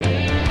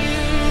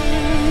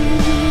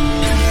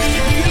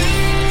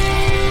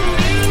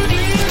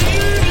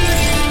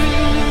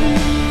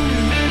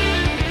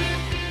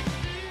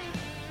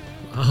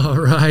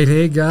right.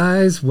 Hey,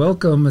 guys.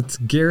 Welcome. It's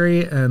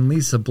Gary and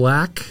Lisa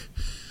Black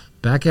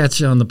back at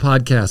you on the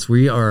podcast.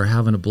 We are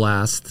having a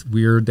blast.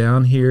 We're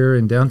down here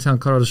in downtown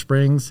Colorado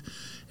Springs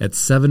at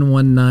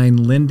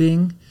 719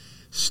 Lending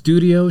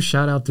Studio.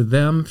 Shout out to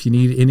them. If you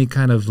need any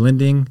kind of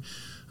lending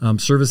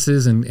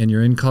services and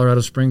you're in Colorado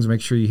Springs,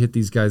 make sure you hit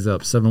these guys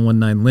up,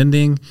 719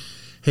 Lending.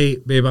 Hey,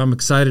 babe, I'm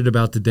excited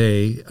about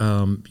today.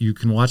 You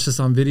can watch this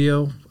on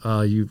video.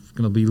 You're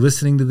going to be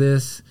listening to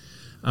this.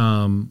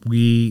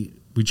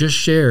 We just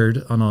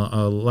shared on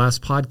a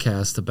last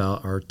podcast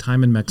about our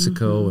time in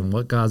Mexico and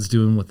what God's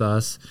doing with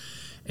us.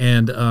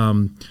 And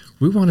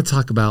we want to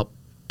talk about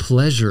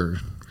pleasure.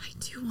 I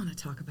do want to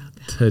talk about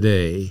that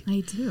today.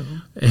 I do.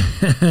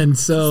 And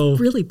so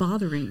it's really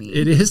bothering me.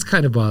 It is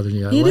kind of bothering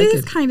you. It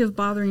is kind of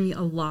bothering me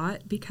a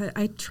lot because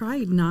I try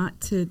not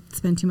to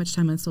spend too much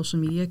time on social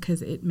media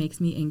because it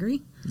makes me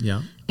angry.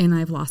 Yeah. And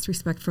I've lost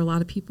respect for a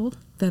lot of people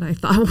that I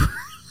thought were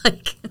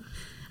like...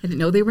 I didn't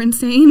know they were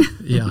insane.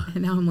 Yeah.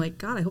 And now I'm like,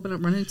 God, I hope I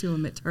don't run into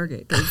them at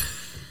Target. 'Cause,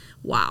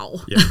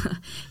 wow. Yeah.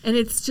 And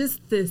it's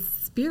just this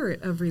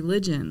spirit of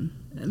religion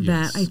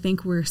that I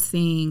think we're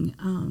seeing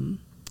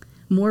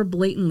more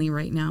blatantly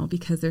right now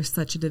because there's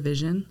such a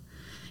division.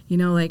 You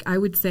know, like I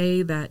would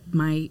say that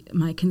my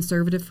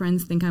conservative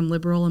friends think I'm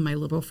liberal and my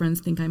liberal friends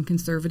think I'm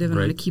conservative. And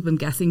I'm going to keep them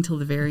guessing till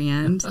the very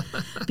end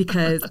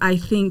because I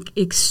think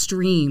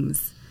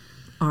extremes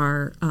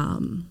are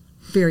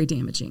very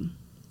damaging.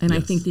 And I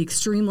think the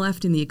extreme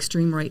left and the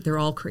extreme right, they're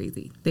all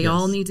crazy. They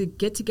all need to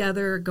get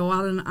together, go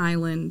out on an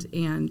island,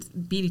 and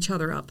beat each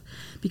other up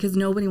because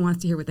nobody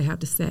wants to hear what they have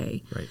to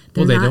say. Right.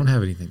 Well, they don't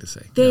have anything to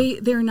say.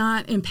 They're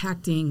not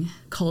impacting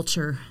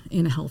culture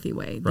in a healthy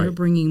way. They're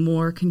bringing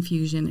more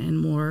confusion and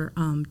more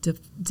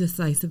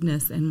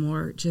decisiveness and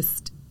more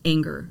just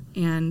anger.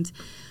 And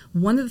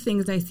one of the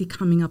things I see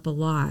coming up a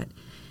lot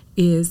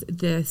is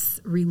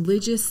this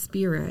religious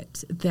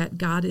spirit that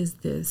God is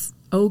this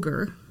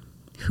ogre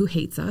who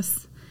hates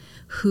us,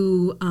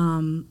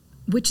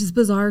 which is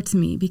bizarre to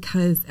me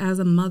because as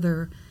a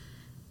mother,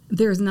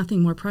 there's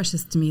nothing more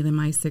precious to me than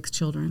my 6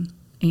 children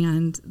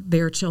and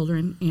their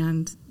children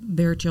and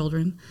their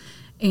children.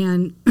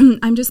 And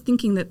I'm just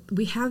thinking that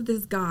we have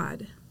this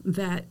God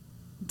that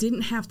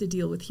didn't have to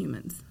deal with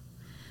humans,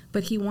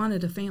 but he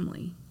wanted a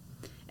family.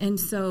 And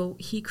so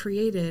he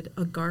created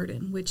a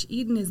garden, which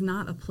Eden is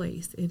not a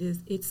place.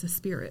 It's a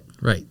spirit.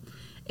 Right.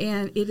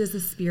 And it is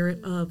a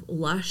spirit of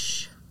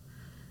lush,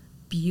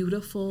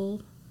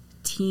 beautiful,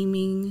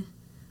 teeming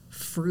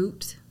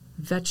fruit,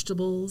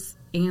 vegetables,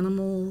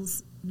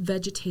 animals,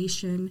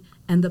 vegetation,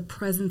 and the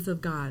presence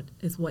of God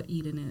is what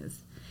Eden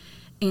is.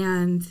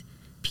 And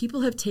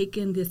people have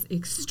taken this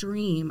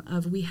extreme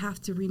of we have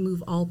to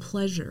remove all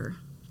pleasure.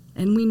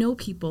 And we know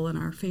people in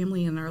our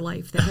family and our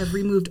life that have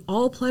removed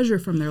all pleasure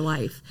from their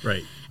life.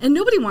 Right. And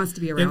nobody wants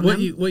to be around them.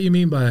 What you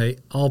mean by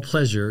all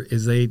pleasure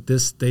is they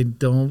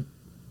don't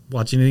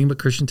watch anything but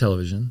Christian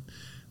television.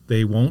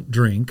 They won't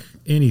drink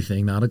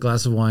anything, not a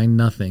glass of wine,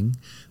 nothing.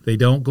 They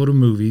don't go to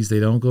movies. They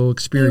don't go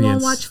experience. They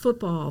won't watch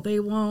football. They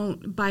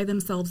won't buy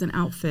themselves an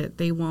outfit.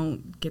 They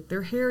won't get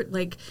their hair.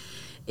 Like,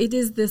 it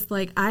is this,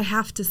 like, I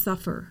have to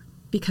suffer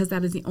because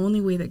that is the only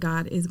way that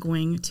God is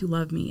going to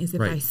love me is if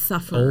I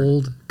suffer.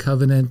 Old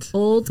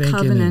covenantal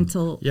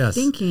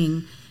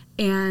thinking.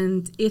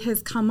 And it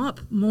has come up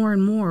more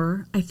and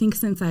more, I think,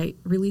 since I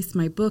released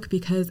my book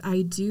because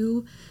I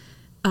do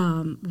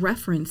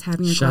reference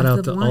having a glass of wine. Shout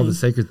out to All the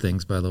Sacred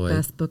Things, by the way.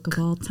 Best book of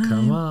all time.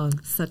 Come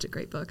on. Such a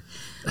great book.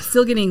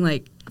 Still getting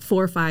like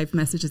 4 or 5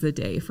 messages a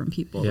day from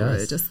people who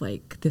are just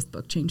like, this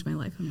book changed my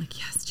life. I'm like,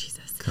 yes,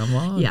 Jesus. Come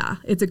on. Yeah,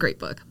 it's a great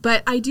book.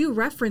 But I do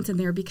reference in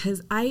there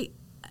because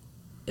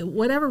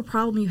whatever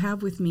problem you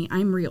have with me,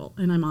 I'm real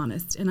and I'm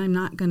honest and I'm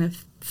not going to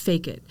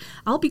fake it.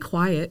 I'll be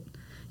quiet.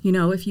 You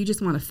know, if you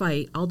just want to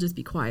fight, I'll just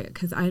be quiet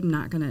because I'm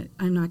not gonna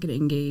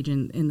engage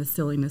in the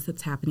silliness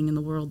that's happening in the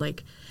world.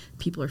 Like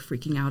people are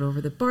freaking out over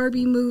the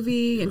Barbie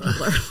movie, and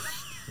people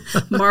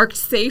are marked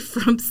safe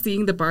from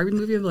seeing the Barbie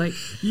movie. I'm like,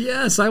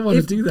 yes, I want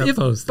to do that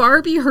post. If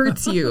Barbie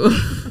hurts you,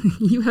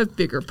 you have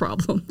bigger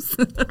problems.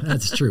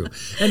 That's true,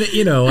 and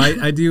you know,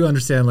 I do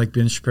understand like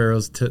Ben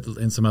Shapiro's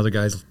and some other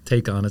guys'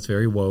 take on it's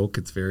very woke.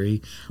 It's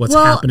very what's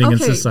happening in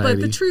society.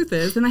 But the truth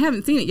is, and I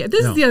haven't seen it yet.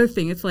 This is the other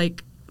thing. It's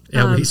like.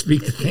 Yeah, we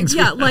speak the things.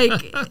 Yeah,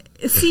 like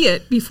see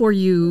it before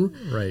you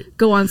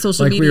go on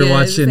social media. Like we were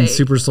watching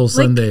Super Soul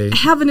Sunday.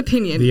 Have an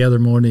opinion. The other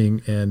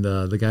morning, and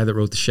the guy that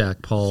wrote The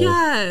Shack, Paul.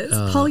 Yes,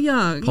 Paul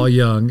Young. Paul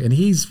Young, and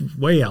he's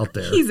way out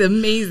there. He's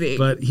amazing.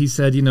 But he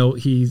said, you know,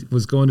 he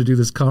was going to do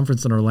this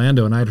conference in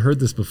Orlando, and I'd heard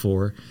this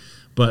before.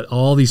 But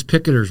all these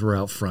picketers were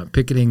out front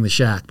picketing the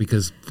Shack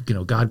because, you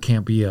know, God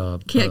can't be a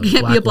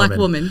black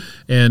woman.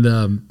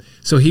 And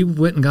so he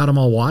went and got them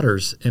all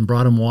waters and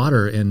brought them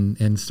water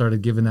and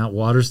started giving out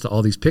waters to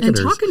all these picketers.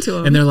 And talking to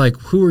them. And they're like,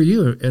 who are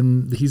you?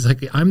 And he's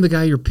like, I'm the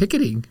guy you're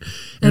picketing.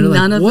 And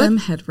none of them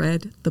had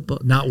read the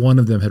book. Not one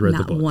of them had read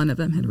the book. Not one of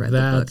them had read the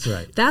book. That's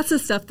right. That's the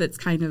stuff that's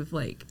kind of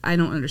like, I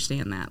don't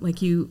understand that.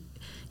 Like you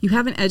You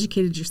haven't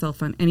educated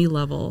yourself on any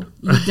level.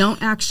 You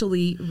don't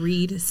actually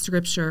read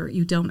scripture.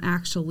 You don't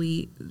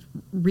actually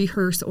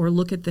rehearse or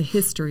look at the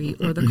history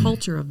or the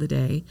culture of the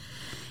day.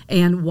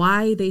 And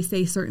why they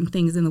say certain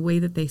things in the way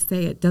that they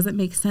say it doesn't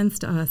make sense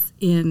to us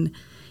in,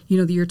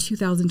 the year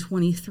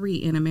 2023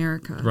 in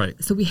America.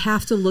 Right. So we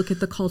have to look at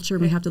the culture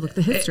and we have to look at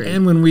the history.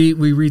 And when we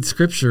read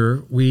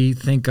scripture, we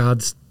think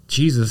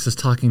Jesus is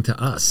talking to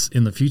us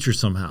in the future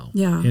somehow.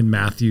 Yeah. In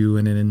Matthew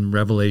and in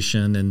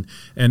Revelation.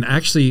 And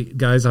actually,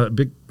 guys, a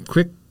big,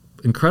 quick,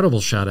 incredible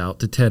shout out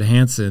to Ted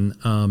Hansen.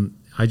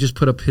 I just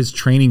put up his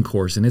training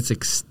course, and it's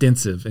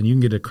extensive, and you can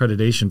get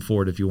accreditation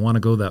for it if you want to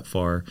go that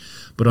far.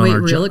 But Wait,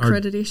 real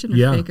accreditation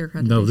or fake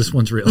accreditation? No, this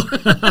one's real.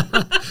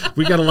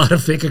 We got a lot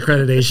of fake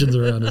accreditations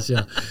around us.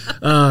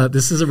 Yeah,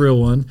 this is a real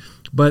one,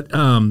 but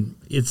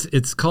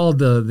it's called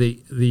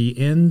the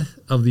End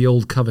of the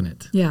Old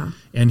Covenant. Yeah,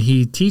 and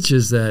he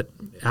teaches that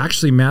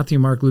actually Matthew,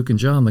 Mark, Luke, and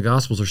John, the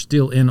Gospels, are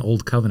still in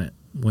Old Covenant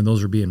when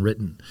those are being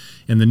written.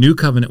 And the New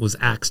Covenant was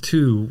Acts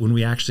 2, when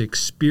we actually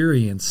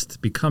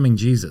experienced becoming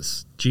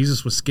Jesus.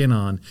 Jesus was skin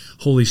on,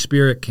 Holy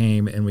Spirit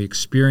came, and we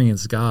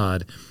experienced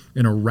God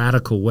in a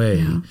radical way.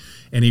 Yeah.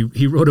 And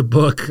he wrote a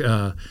book,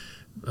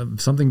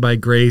 something by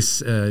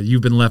Grace,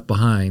 You've Been Left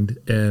Behind,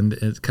 and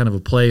it's kind of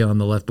a play on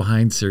the Left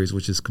Behind series,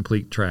 which is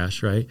complete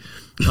trash, right?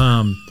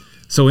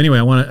 So anyway,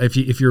 I want to,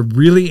 if you're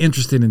really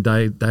interested in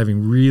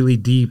diving really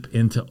deep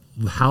into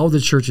how the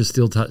church is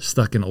still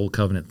stuck in Old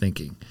Covenant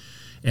thinking,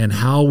 and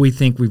how we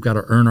think we've got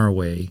to earn our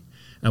way.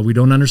 We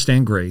don't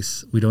understand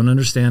grace. We don't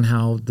understand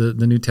how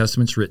the New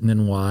Testament's written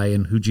and why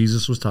and who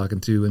Jesus was talking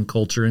to and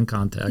culture and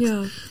context.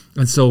 Yeah.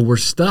 And so we're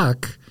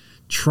stuck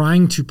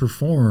trying to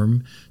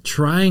perform,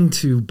 trying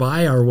to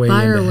buy our way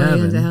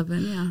into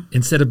heaven yeah.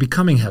 instead of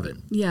becoming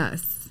heaven.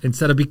 Yes.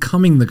 Instead of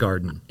becoming the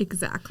garden.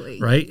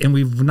 Exactly. Right? And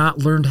we've not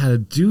learned how to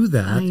do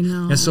that. I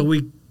know. And so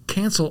we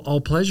cancel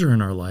all pleasure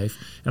in our life.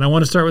 And I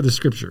want to start with the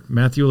scripture,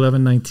 Matthew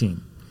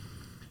 11:19.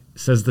 It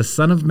says, the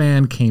Son of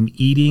Man came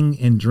eating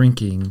and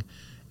drinking,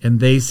 and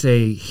they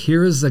say,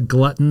 here is a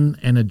glutton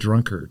and a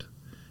drunkard,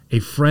 a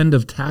friend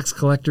of tax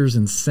collectors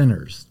and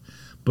sinners.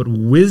 But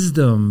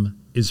wisdom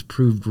is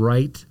proved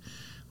right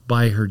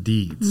by her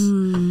deeds.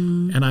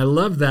 And I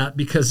love that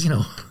because,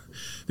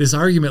 this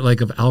argument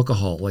like of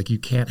alcohol, like you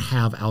can't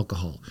have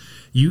alcohol.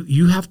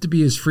 You have to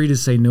be as free to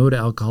say no to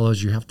alcohol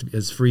as you have to be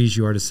as free as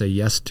you are to say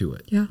yes to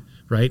it. Yeah.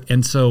 Right?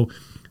 And so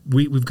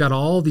we've got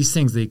all these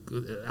things,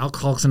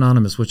 Alcoholics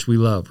Anonymous, which we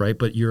love, right?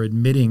 But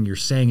you're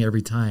saying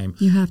every time,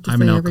 you have to I'm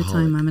say an every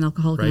alcoholic, time I'm an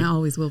alcoholic, right? and I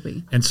always will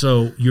be. And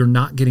so you're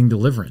not getting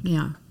deliverance.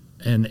 Yeah.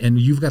 And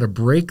you've got to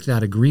break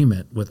that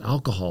agreement with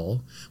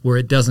alcohol where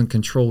it doesn't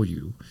control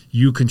you.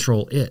 You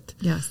control it.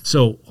 Yes.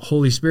 So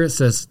Holy Spirit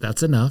says,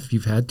 that's enough.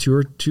 You've had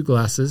two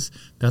glasses.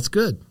 That's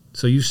good.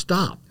 So you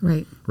stop.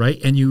 Right.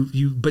 Right? And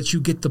but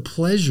you get the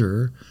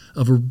pleasure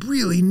of a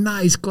really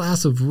nice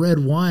glass of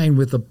red wine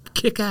with a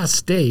kick-ass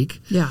steak.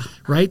 Yeah.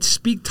 Right?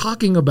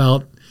 Talking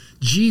about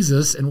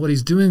Jesus and what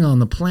he's doing on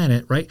the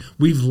planet, right?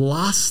 We've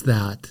lost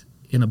that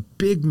in a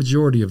big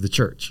majority of the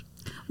church.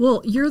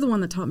 Well, you're the one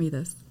that taught me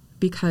this.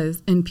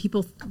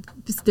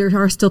 There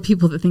are still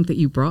people that think that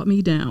you brought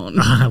me down,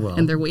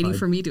 and they're waiting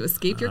for me to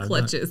escape your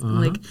clutches. I'm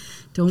like,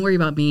 don't worry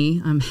about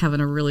me. I'm having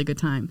a really good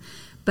time.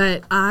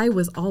 But I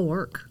was all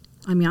work.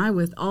 I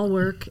was all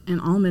work and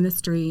all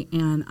ministry,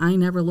 and I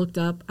never looked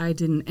up. I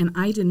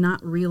did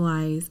not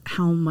realize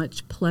how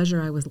much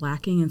pleasure I was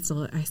lacking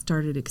until I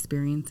started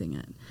experiencing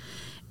it.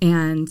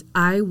 And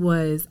I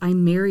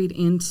married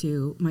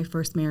into my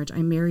first marriage.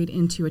 I married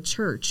into a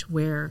church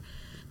where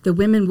the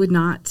women would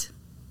not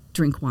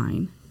drink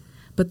wine,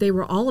 but they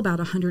were all about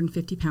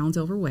 150 pounds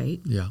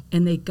overweight. Yeah.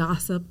 And they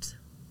gossiped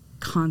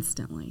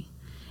constantly.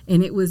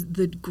 And it was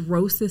the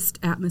grossest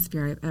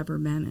atmosphere I've ever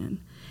been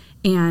in.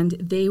 And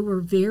they were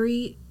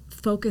very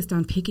focused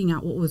on picking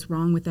out what was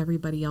wrong with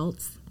everybody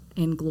else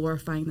and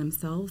glorifying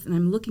themselves. And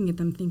I'm looking at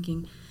them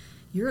thinking,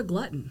 you're a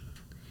glutton.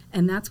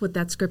 And that's what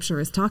that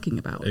scripture is talking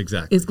about.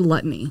 Exactly. Is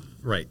gluttony.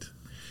 Right.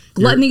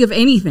 Gluttony of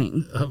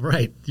anything.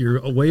 Right.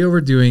 You're way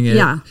overdoing it.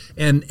 Yeah.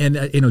 And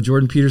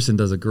Jordan Peterson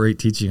does a great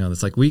teaching on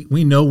this. Like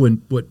we know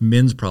what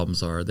men's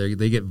problems are.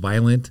 They get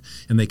violent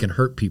and they can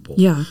hurt people.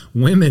 Yeah.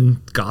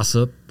 Women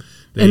gossip.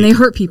 And they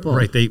hurt people.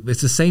 Right. It's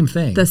the same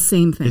thing. The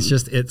same thing.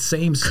 It's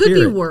same spirit.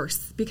 Could be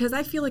worse, because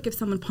I feel like if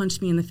someone punched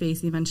me in the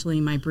face,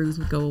 eventually my bruise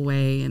would go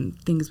away and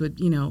things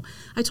would,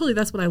 I told you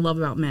that's what I love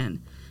about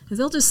men. Is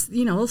they'll just,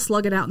 they'll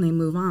slug it out and they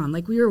move on.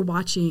 Like we were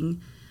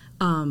watching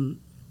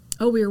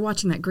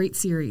that great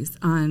series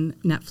on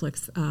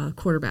Netflix,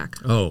 Quarterback.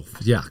 Oh,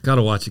 yeah. Got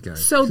to watch it,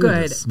 guys. So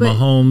good. But,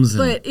 Mahomes.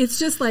 But it's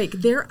just like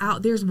they're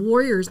out. There's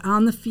warriors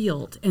on the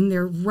field, and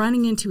they're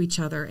running into each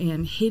other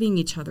and hitting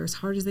each other as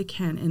hard as they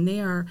can. And they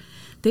are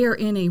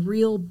in a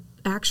real,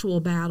 actual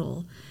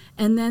battle.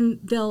 And then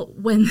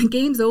when the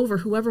game's over,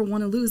 whoever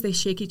won or lose, they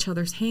shake each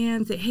other's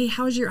hands. They, hey,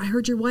 I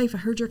heard your wife. I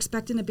heard you're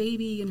expecting a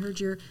baby and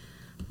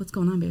what's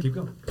going on, babe? Keep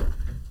going.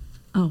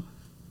 Oh.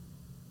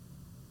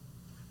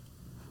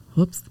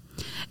 Whoops.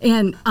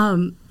 And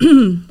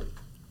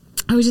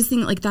I was just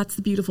thinking, like, that's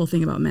the beautiful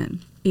thing about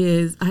men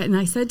and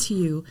I said to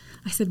you,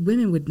 I said,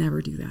 women would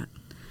never do that.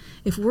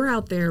 If we're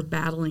out there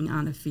battling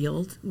on a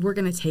field, we're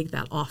going to take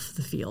that off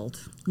the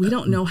field. We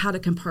don't know how to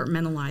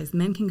compartmentalize.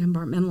 Men can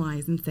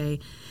compartmentalize and say,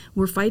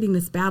 we're fighting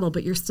this battle,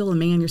 but you're still a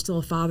man, you're still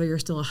a father, you're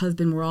still a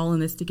husband, we're all in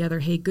this together.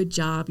 Hey, good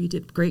job, you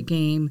did a great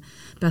game,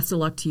 best of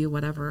luck to you,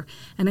 whatever.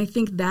 And I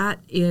think that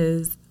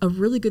is a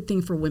really good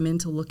thing for women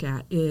to look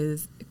at,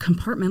 is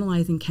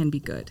compartmentalizing can be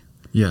good.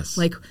 Yes.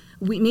 Like,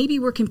 maybe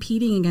we're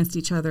competing against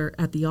each other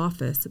at the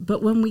office,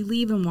 but when we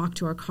leave and walk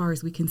to our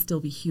cars, we can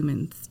still be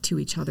humans to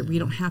each other. We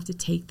don't have to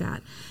take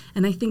that.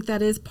 And I think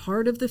that is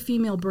part of the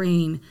female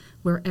brain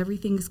where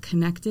everything's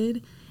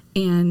connected.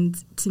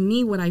 And to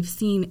me, what I've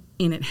seen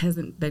in it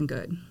hasn't been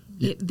good.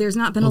 There's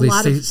not been a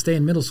lot of... stay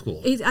in middle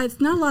school. It's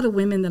not a lot of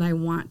women that I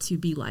want to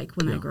be like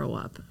when I grow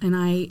up. And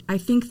I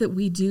think that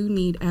we do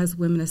need, as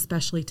women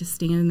especially, to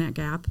stand in that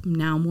gap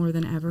now more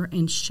than ever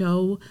and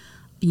show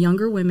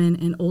younger women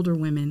and older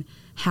women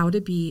how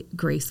to be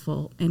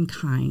graceful and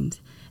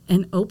kind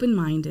and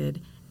open-minded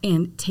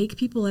and take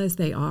people as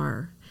they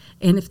are.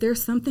 And if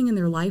there's something in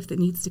their life that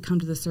needs to come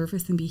to the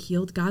surface and be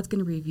healed, God's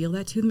going to reveal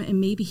that to them,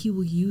 and maybe he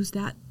will use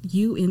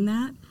you in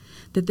that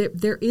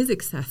there is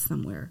excess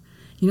somewhere.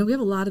 You know, we have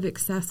a lot of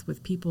excess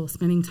with people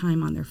spending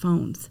time on their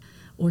phones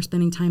or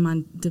spending time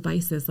on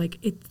devices. Like,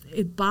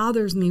 it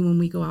bothers me when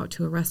we go out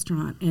to a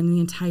restaurant and the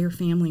entire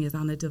family is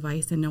on a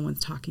device and no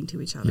one's talking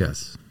to each other.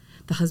 Yes.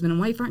 The husband and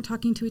wife aren't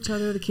talking to each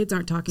other. The kids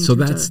aren't talking to each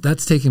other. So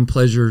that's taking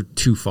pleasure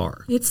too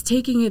far. It's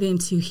taking it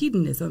into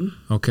hedonism.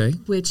 Okay.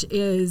 Which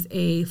is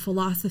a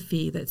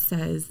philosophy that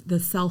says the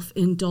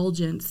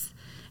self-indulgence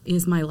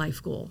is my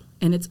life goal.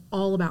 And it's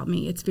all about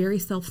me. It's very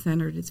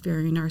self-centered. It's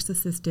very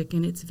narcissistic.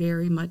 And it's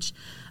very much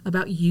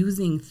about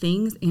using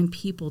things and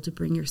people to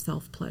bring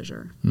yourself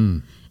pleasure.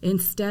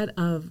 Instead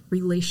of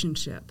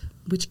relationship,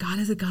 which God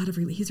is a God of,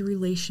 he's a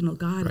relational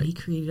God, and he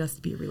created us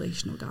to be a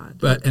relational God.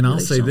 And I'll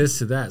say this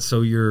to that. So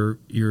you're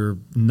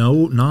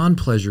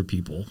non-pleasure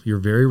people, you're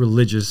very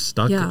religious,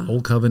 stuck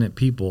old covenant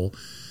people,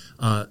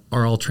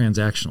 are all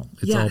transactional.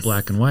 It's all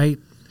black and white.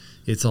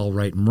 It's all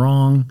right and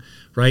wrong,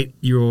 right?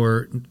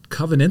 Your new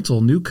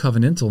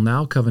covenantal,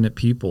 now covenant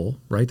people,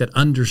 right, that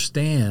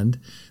understand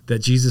that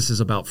Jesus is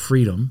about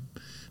freedom,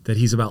 that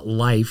he's about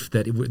life,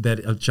 that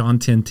John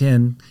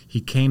 10:10, he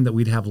came that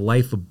we'd have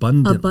life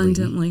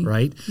abundantly.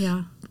 Right?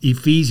 Yeah.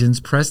 Ephesians,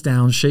 pressed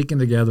down, shaken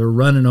together,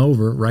 running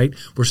over, right?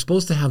 We're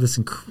supposed to have this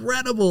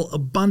incredible,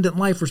 abundant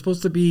life. We're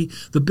supposed to be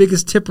the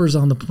biggest tippers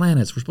on the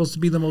planet. We're supposed to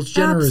be the most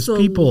generous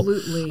people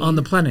on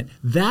the planet.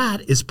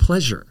 That is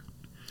pleasure.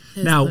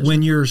 Now,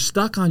 when you're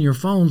stuck on your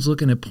phones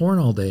looking at porn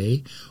all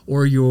day,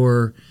 or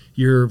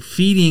you're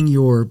feeding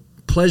your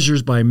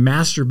pleasures by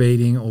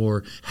masturbating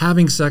or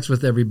having sex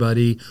with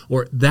everybody,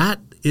 or that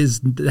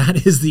is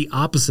the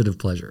opposite of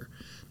pleasure.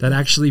 That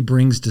actually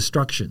brings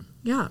destruction.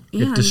 Yeah,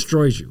 it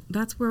destroys you.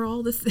 That's where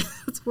all this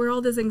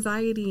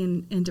anxiety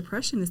and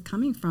depression is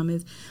coming from.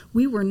 Is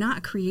we were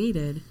not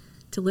created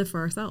to live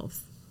for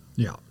ourselves.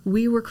 Yeah.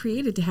 We were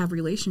created to have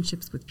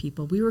relationships with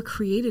people. We were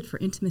created for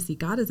intimacy.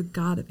 God is a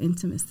God of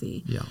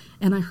intimacy. Yeah.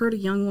 And I heard a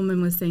young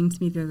woman was saying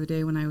to me the other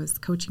day when I was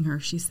coaching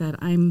her, she said,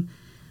 I'm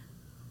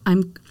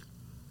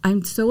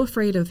so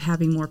afraid of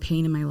having more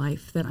pain in my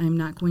life that I'm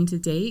not going to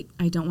date.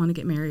 I don't want to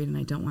get married and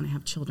I don't want to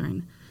have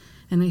children.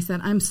 And I said,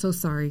 I'm so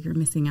sorry you're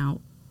missing out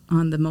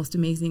on the most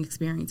amazing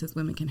experiences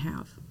women can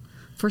have.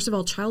 First of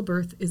all,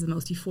 childbirth is the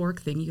most euphoric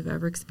thing you've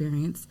ever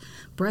experienced.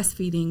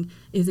 Breastfeeding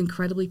is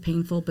incredibly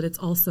painful, but it's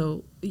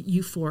also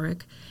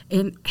euphoric.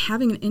 And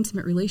having an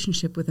intimate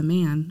relationship with a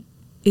man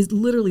is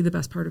literally the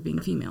best part of being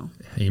female.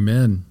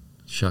 Amen.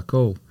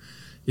 Chaco.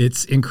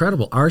 It's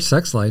incredible. Our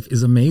sex life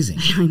is amazing.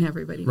 I know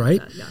everybody knows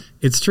right? That, yeah.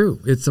 It's true.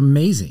 It's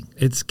amazing.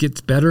 It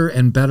gets better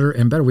and better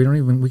and better. We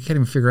can't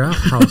even figure out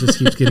how it just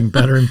keeps getting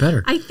better and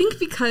better. I think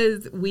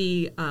because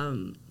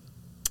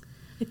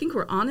I think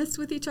we're honest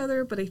with each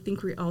other, but I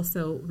think we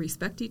also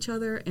respect each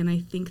other. And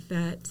I think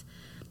that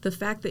the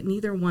fact that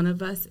neither one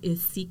of us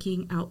is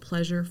seeking out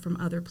pleasure from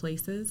other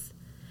places,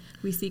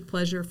 we seek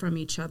pleasure from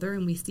each other,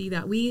 and we see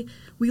that. We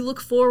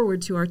look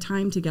forward to our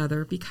time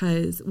together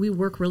because we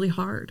work really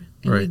hard,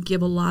 and we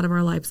give a lot of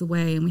our lives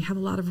away, and we have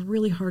a lot of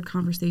really hard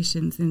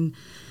conversations. And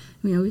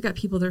we've got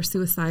people that are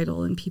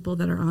suicidal and people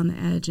that are on the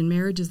edge and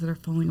marriages that are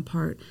falling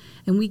apart.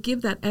 And we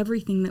give that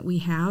everything that we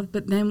have,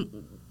 but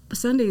then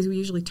Sundays we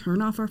usually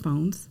turn off our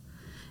phones,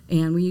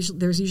 and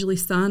there's usually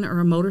sun or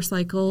a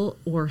motorcycle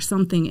or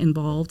something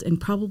involved, and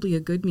probably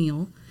a good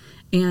meal,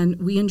 and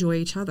we enjoy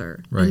each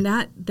other. Right. And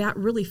that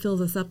really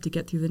fills us up to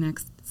get through the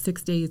next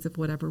 6 days of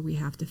whatever we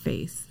have to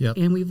face. Yep.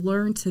 And we've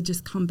learned to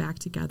just come back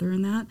together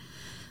in that.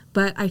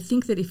 But I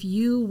think that if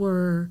you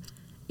were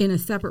in a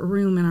separate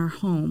room in our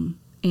home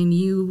and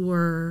you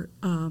were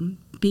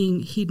being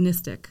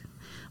hedonistic,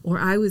 or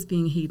I was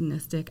being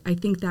hedonistic, I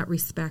think that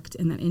respect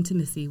and that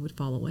intimacy would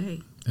fall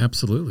away.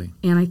 Absolutely.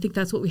 And I think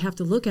that's what we have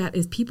to look at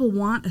is people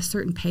want a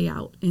certain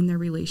payout in their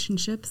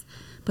relationships,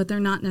 but they're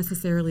not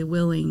necessarily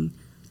willing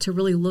to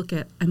really look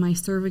at, am I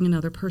serving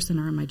another person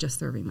or am I just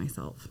serving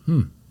myself?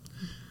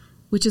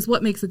 which is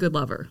what makes a good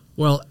lover.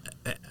 Well,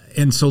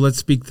 and so let's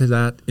speak to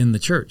that in the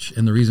church.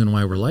 And the reason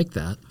why we're like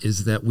that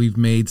is that we've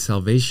made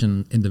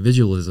salvation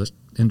individualism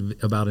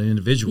about an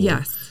individual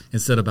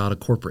instead about a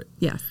corporate.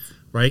 Yes.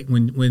 Right?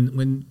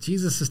 When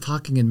Jesus is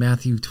talking in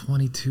Matthew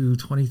 22,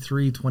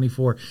 23,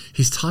 24,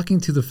 he's talking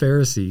to the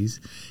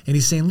Pharisees and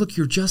he's saying, look,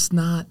 you're just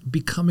not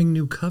becoming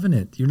new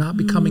covenant. You're not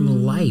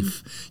becoming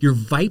life. You're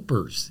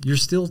vipers. You're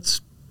still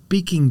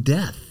speaking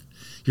death.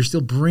 You're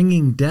still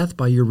bringing death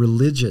by your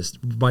religion.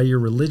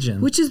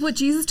 Which is what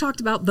Jesus talked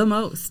about the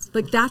most.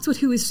 Like that's what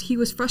he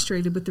was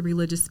frustrated with the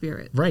religious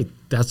spirit. Right.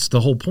 That's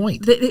the whole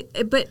point.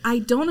 But I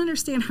don't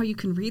understand how you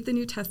can read the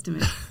New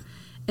Testament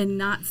and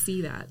not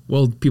see that.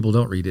 Well, people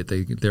don't read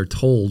it. They're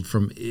told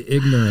from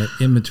ignorant,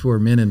 immature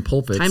men in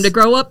pulpits. Time to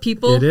grow up,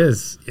 people. It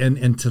is.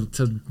 And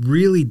to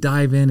really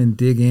dive in and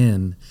dig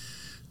in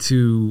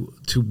to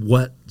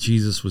what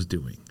Jesus was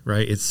doing,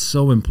 right? It's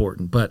so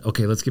important. But,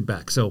 okay, let's get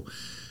back. So,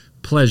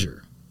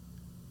 pleasure,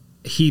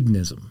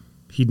 hedonistic,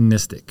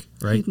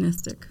 right?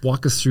 Hedonistic.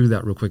 Walk us through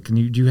that real quick. Do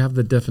you have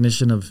the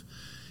definition of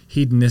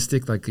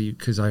hedonistic?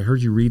 Because I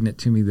heard you reading it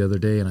to me the other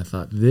day, and I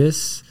thought,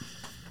 this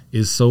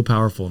is so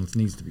powerful and it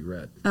needs to be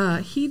read.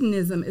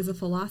 Hedonism is a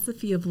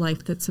philosophy of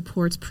life that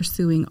supports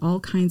pursuing all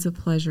kinds of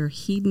pleasure.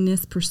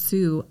 Hedonists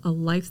pursue a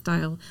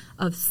lifestyle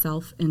of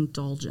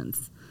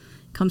self-indulgence.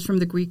 It comes from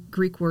the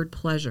Greek word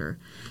pleasure.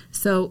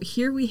 So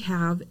here we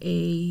have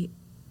a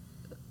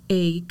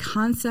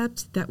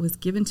concept that was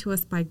given to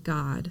us by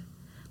God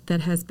that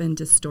has been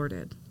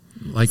distorted.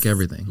 Like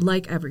everything.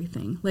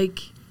 Like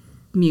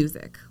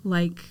music,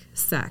 like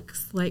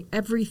sex, like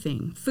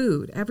everything,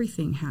 food,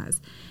 everything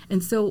has.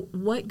 And so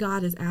what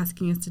God is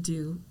asking us to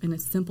do in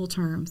simple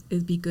terms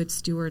is be good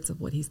stewards of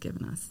what he's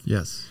given us.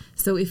 Yes.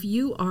 So if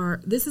you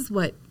are, this is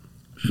what,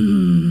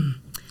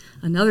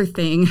 another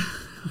thing,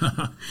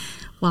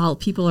 while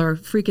people are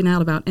freaking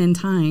out about end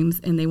times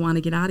and they want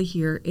to get out of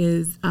here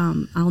is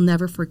I'll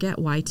never forget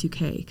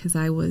Y2K because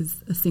I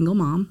was a single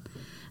mom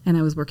and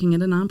I was working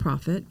at a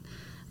nonprofit.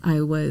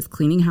 I was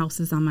cleaning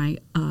houses on my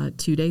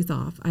 2 days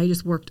off. I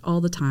just worked all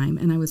the time,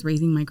 and I was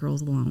raising my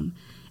girls alone.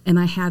 And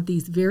I had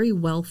these very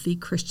wealthy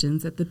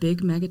Christians at the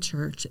big mega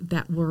church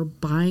that were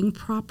buying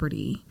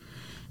property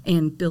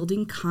and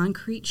building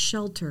concrete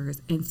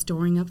shelters and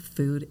storing up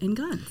food and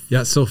guns.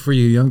 Yeah, so for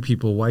you young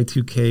people,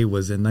 Y2K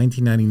was in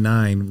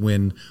 1999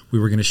 when we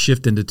were going to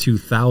shift into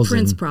 2000.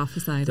 Prince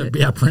prophesied it.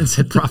 Yeah, Prince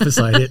had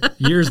prophesied it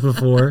years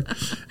before.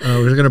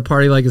 We were going to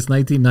party like it's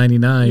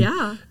 1999.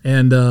 Yeah.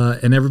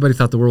 And everybody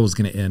thought the world was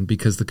going to end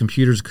because the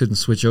computers couldn't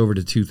switch over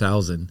to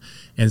 2000.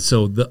 And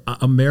so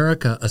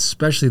America,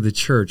 especially the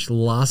church,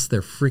 lost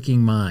their freaking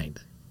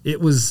mind. It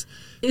was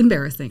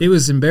embarrassing. It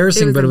was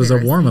embarrassing, but it was a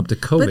warm-up to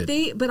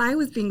COVID. But I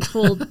was being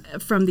told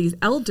from these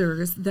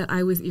elders that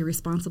I was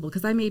irresponsible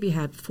because I maybe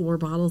had 4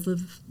 bottles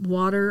of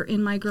water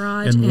in my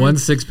garage. And 1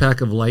 6-pack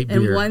of light beer.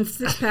 And 1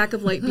 6-pack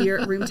of light beer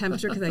at room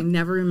temperature because I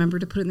never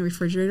remembered to put it in the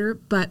refrigerator.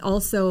 But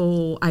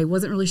also, I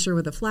wasn't really sure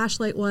where the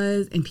flashlight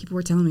was, and people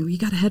were telling me, well, you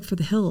got to head for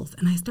the hills.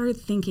 And I started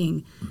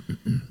thinking,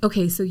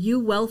 okay, so you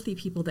wealthy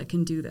people that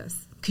can do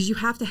this, because you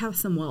have to have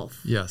some wealth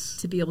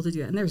to be able to do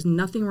that. And there's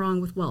nothing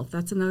wrong with wealth.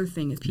 That's another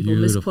thing is people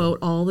misquote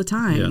all the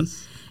time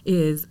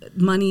is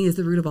money is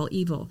the root of all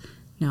evil.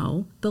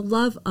 No, the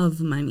love of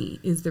money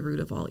is the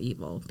root of all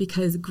evil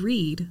because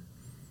greed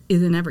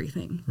is in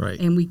everything. Right.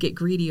 And we get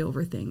greedy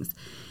over things.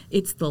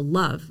 It's the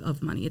love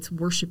of money. It's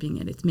worshiping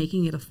it. It's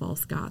making it a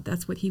false god.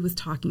 That's what he was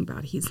talking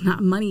about.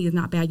 Money is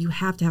not bad. You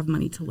have to have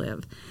money to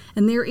live.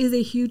 And there is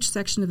a huge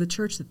section of the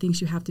church that thinks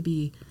you have to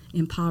be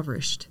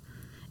impoverished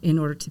in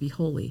order to be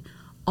holy.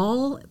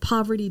 All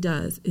poverty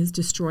does is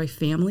destroy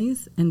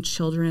families and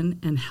children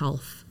and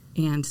health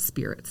and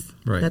spirits.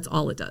 Right. That's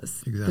all it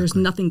does. Exactly. There's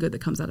nothing good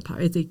that comes out of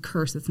poverty. It's a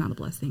curse. It's not a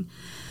blessing.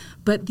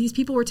 But these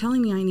people were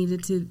telling me I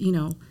needed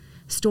to,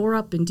 store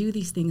up and do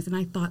these things. And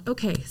I thought,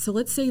 okay, so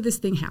let's say this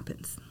thing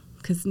happens.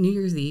 Because New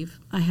Year's Eve,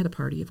 I had a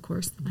party, of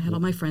course. I had all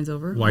my friends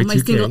over.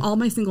 Y2K. All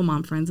my single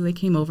mom friends. And they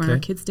came over and our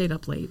kids stayed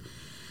up late.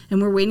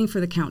 And we're waiting for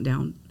the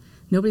countdown.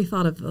 Nobody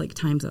thought of,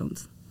 time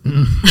zones.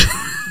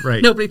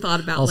 Right. Nobody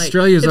thought about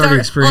Australia's already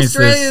experienced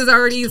this. Australia's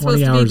already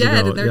supposed to be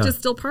dead, and they're yeah. just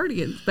still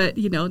partying. But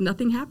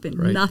nothing happened.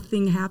 Right.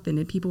 Nothing happened,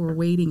 and people were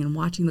waiting and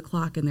watching the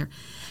clock in there.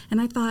 And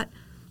I thought,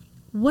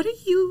 what are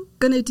you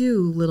gonna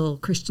do, little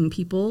Christian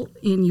people,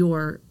 in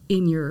your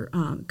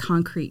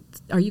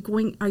concrete? Are you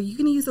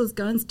gonna use those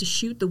guns to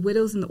shoot the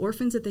widows and the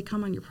orphans if they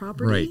come on your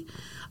property? Right.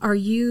 Are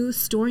you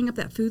storing up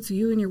that food so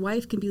you and your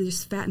wife can be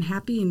just fat and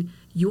happy and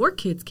your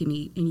kids can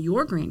eat and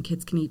your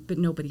grandkids can eat, but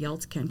nobody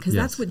else can? Because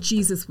that's what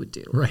Jesus would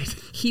do. Right.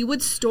 He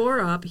would store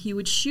up, he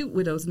would shoot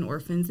widows and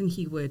orphans, and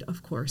he would,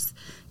 of course,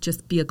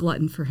 just be a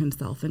glutton for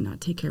himself and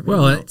not take care of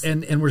anyone else.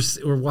 And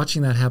we're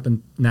watching that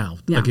happen now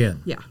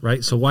again. Yeah.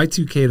 Right. So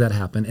Y2K that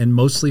happened, and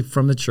mostly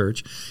from the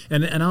church.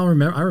 And I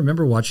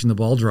remember watching the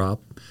ball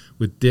drop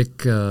with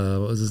Dick.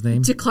 What was his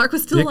name? Dick Clark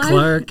was still alive. Dick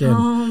Clark. And,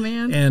 oh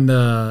man.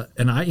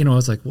 And I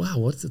was like, wow,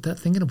 what's that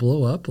thing going to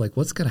blow up? Like,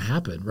 what's going to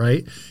happen?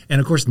 Right. And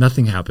of course,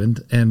 nothing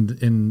happened, and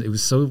it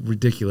was so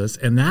ridiculous.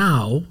 And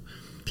now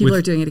People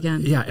are doing it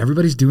again. Yeah,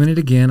 everybody's doing it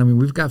again. I mean,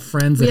 we've got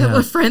friends that we have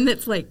a friend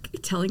that's like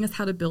telling us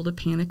how to build a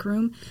panic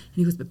room, and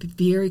he goes, but be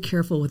very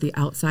careful with the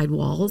outside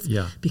walls,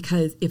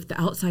 because if the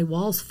outside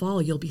walls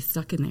fall, you'll be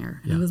stuck in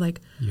there. And I was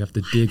like, you have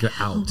to dig out.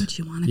 How would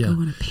you want to go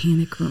in a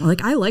panic room?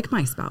 Like, I like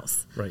my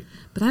spouse, right?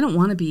 But I don't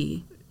want to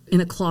be in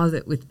a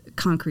closet with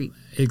concrete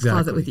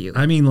closet with you.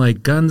 I mean,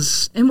 like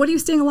guns. And what are you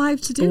staying alive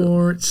to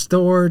do?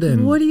 Stored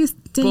and what are you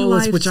staying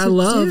bullets, alive which to I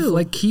love. do?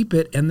 Like, keep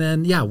it, and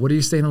then what are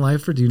you staying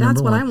alive for?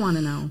 That's what I want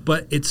to know.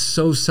 But it's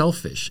so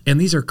selfish,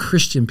 and these are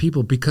Christian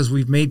people because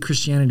we've made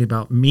Christianity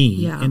about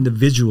me,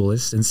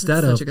 individualist,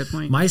 instead of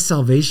my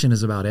salvation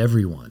is about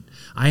everyone.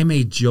 I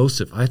made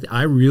Joseph.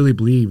 I really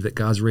believe that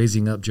God's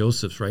raising up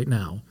Josephs right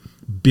now,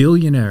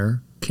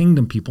 billionaire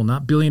kingdom people,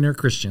 not billionaire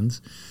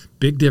Christians.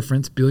 Big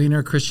difference.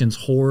 Billionaire Christians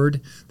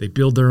hoard. They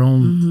build their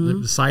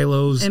own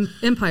silos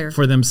empire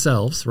for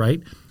themselves,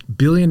 right?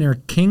 Billionaire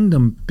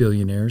kingdom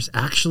billionaires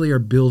actually are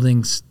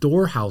building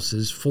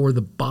storehouses for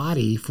the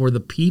body, for the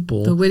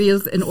people. The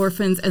widows and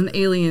orphans and the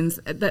aliens.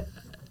 The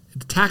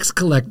tax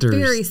collectors,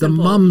 Very the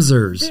simple.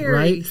 mumsers, Very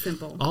right?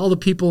 simple. All the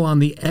people on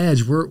the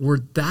edge.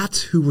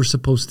 That's who we're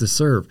supposed to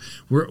serve.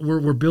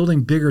 We're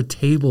building bigger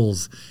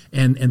tables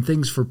and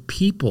things for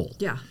people.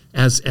 Yeah.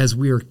 As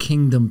we are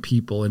kingdom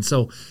people. And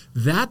so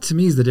that to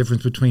me is the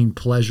difference between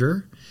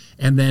pleasure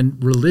and then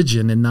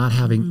religion and not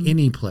having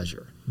any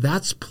pleasure.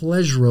 That's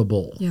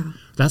pleasurable. Yeah.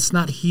 That's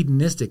not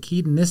hedonistic.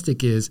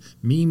 Hedonistic is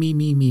me, me,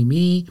 me, me,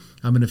 me.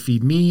 I'm going to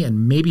feed me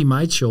and maybe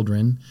my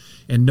children,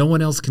 and no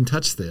one else can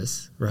touch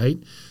this, right?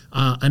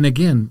 And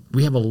again,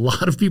 we have a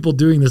lot of people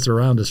doing this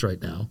around us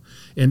right now.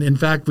 And in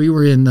fact, we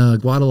were in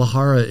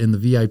Guadalajara in the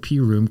VIP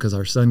room because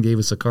our son gave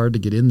us a card to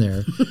get in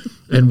there.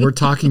 And we're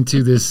talking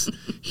to this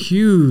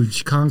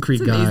huge concrete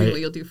guy. It's amazing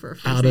what you'll do for a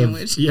free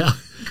sandwich.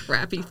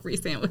 Crappy free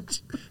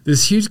sandwich.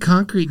 This huge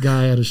concrete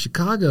guy out of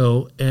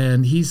Chicago.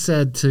 And he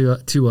said to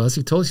us,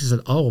 he told us, he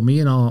said,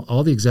 me and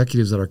all the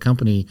executives at our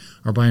company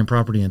are buying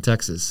property in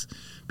Texas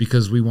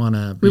because we want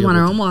to. We want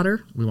our own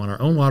water. We want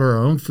our own water,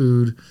 our own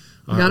food.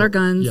 We got our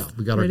guns. Yeah,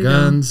 we got our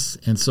guns.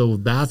 And so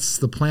that's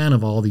the plan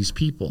of all these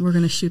people. We're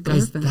going to shoot the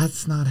orphans.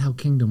 That's not how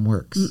kingdom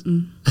works.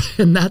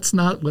 And that's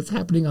not what's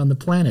happening on the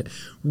planet.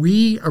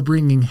 We are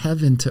bringing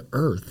heaven to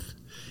earth.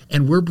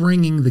 And we're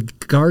bringing the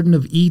Garden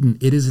of Eden.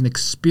 It is an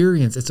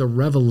experience. It's a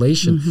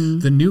revelation.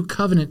 The new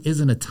covenant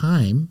isn't a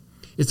time.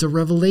 It's a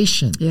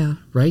revelation. Yeah.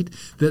 Right?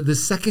 The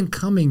second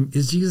coming,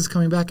 is Jesus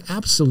coming back?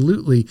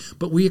 Absolutely.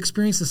 But we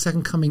experience the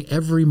second coming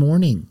every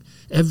morning.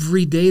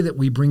 Every day that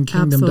we bring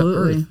kingdom to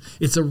earth.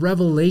 It's a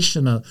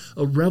revelation, a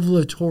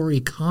revelatory,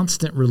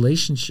 constant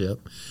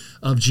relationship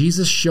of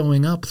Jesus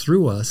showing up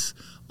through us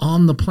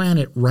on the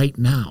planet right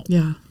now.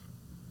 Yeah.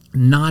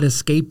 Not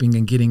escaping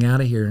and getting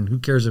out of here, and who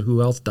cares if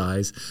who else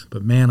dies,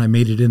 but man, I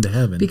made it into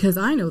heaven. Because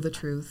I know the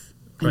truth,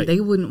 and they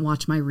wouldn't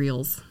watch my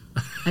reels.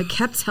 I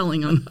kept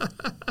telling them.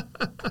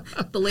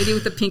 The lady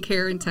with the pink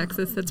hair in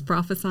Texas that's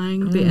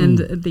prophesying the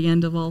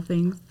end of all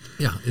things.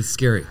 Yeah, it's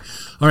scary.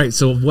 All right,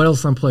 so what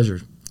else on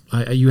pleasure?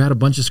 You had a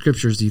bunch of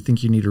scriptures. Do you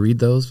think you need to read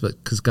those?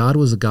 But because God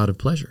was a God of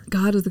pleasure.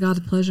 God is a God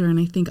of pleasure, and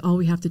I think all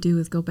we have to do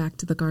is go back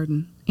to the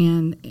garden.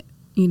 And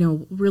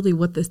really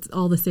what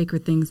all the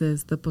sacred things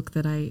is. The book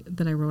that I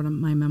wrote on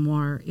my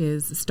memoir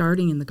is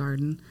starting in the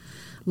garden,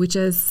 which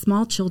as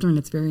small children,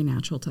 it's very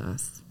natural to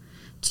us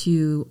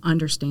to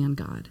understand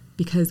God,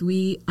 because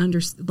we're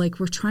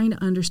trying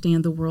to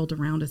understand the world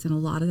around us, and a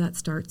lot of that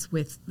starts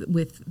with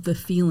the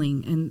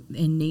feeling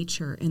and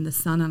nature and the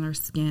sun on our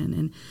skin,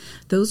 and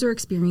those are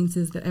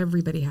experiences that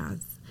everybody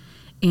has.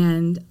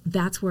 And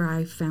that's where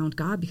I found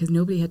God, because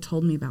nobody had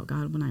told me about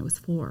God when I was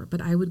 4.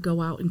 But I would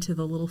go out into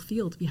the little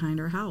field behind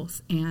our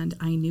house, and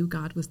I knew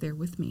God was there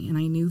with me, and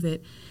I knew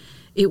that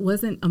it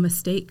wasn't a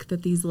mistake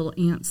that these little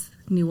ants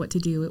knew what to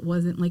do. It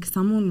wasn't like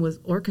someone was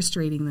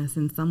orchestrating this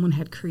and someone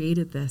had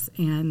created this.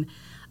 And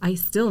I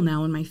still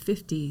now in my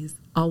 50s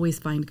always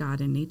find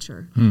God in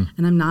nature.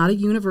 And I'm not a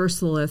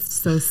universalist,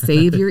 so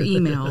save your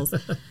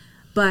emails.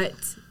 But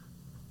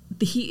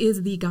he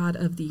is the God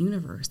of the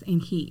universe,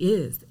 and he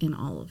is in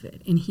all of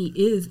it, and he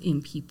is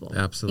in people.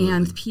 Absolutely.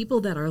 And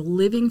people that are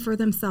living for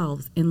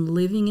themselves and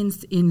living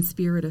in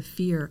spirit of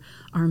fear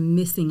are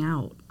missing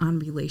out on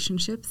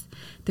relationships.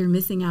 They're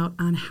missing out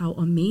on how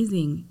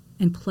amazing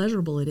and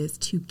pleasurable it is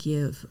to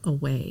give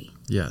away.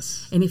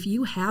 Yes. And if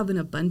you have an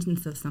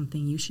abundance of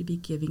something, you should be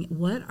giving.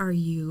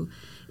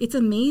 It's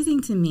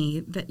amazing to me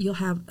that you'll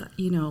have,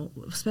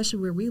 especially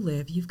where we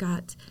live, you've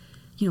got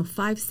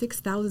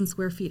 5,000-6,000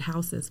 square feet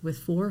houses with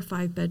 4 or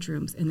 5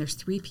 bedrooms, and there's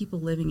 3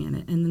 people living in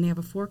it, and then they have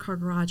a 4-car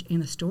garage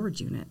and a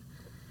storage unit.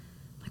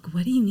 Like,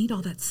 what do you need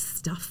all that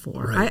stuff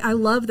for? Right. I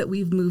love that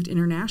we've moved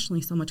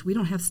internationally so much. We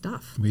don't have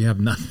stuff. We have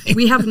nothing.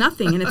 We have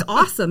nothing, and it's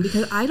awesome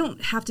because I don't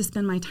have to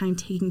spend my time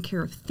taking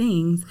care of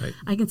things. Right.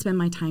 I can spend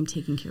my time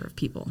taking care of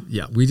people.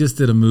 Yeah, we just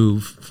did a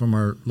move from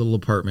our little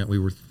apartment.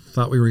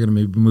 Thought we were going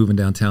to be moving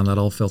downtown. That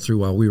all fell through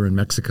while we were in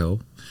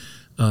Mexico.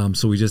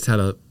 So we just had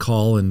to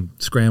call and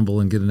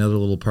scramble and get another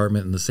little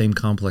apartment in the same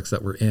complex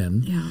that we're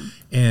in. Yeah.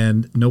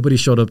 And nobody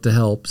showed up to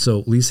help.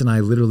 So Lisa and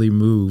I literally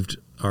moved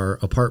our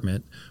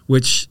apartment,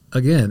 which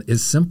again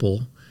is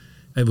simple.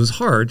 It was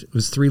hard. It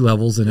was 3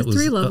 levels, and it was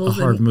a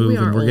hard move,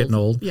 and we're getting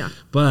old. Yeah.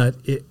 But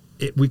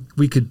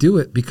we could do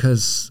it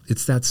because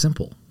it's that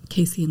simple.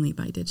 Casey and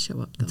Levi did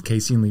show up, though.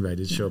 Casey and Levi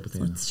did show up at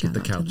the end. Get the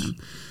couch.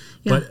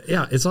 Yeah. But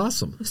yeah, it's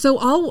awesome. So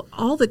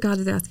all that God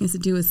is asking us to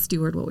do is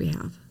steward what we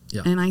have.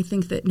 Yeah. And I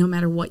think that no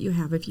matter what you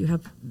have, if you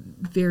have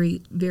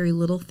very, very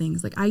little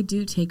things, like I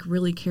do take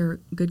really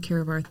good care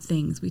of our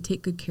things. I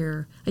take good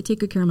care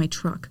of my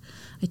truck.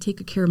 I take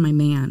good care of my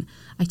man.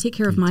 I take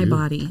care of my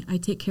body. I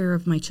take care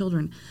of my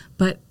children.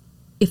 But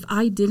if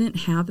I didn't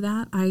have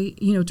that,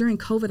 during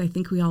COVID, I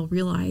think we all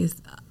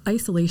realized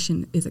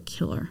isolation is a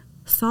killer.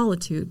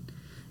 Solitude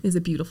is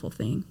a beautiful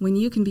thing. When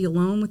you can be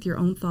alone with your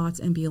own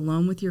thoughts and be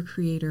alone with your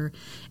Creator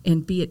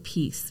and be at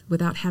peace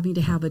without having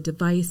to have a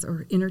device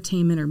or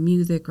entertainment or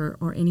music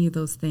or any of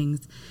those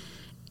things,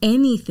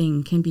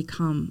 anything can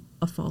become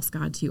a false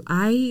god to you.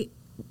 I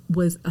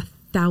was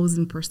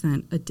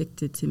 1,000%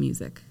 addicted to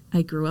music.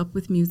 I grew up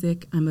with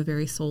music. I'm a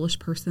very soulish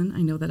person.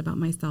 I know that about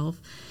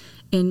myself.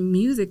 And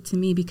music to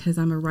me, because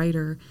I'm a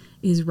writer,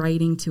 is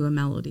writing to a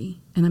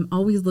melody. And I'm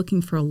always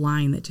looking for a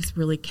line that just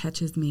really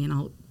catches me, and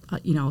I'll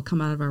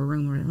come out of our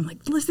room where I'm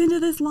like, listen to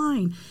this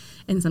line.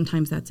 And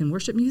sometimes that's in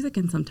worship music,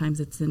 and sometimes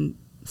it's in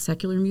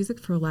secular music,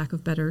 for lack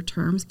of better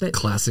terms. But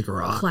classic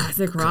rock.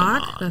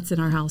 That's in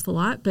our house a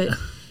lot. But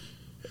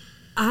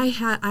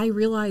I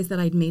realized that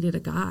I'd made it a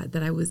god,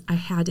 that I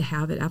had to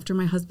have it. After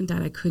my husband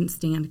died, I couldn't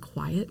stand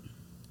quiet.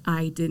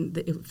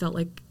 It felt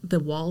like the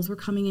walls were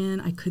coming in.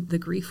 The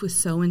grief was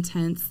so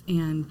intense,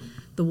 and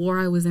the war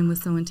I was in was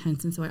so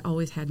intense, and so I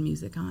always had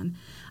music on.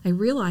 I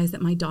realized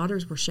that my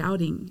daughters were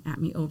shouting at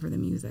me over the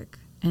music,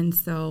 and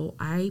so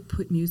I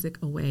put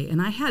music away.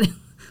 And I had,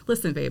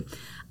 listen, babe,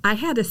 I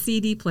had a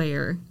CD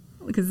player,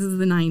 because this is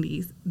the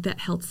 90s, that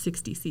held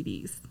 60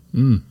 CDs.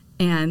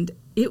 And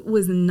it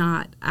was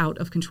not out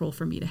of control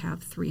for me to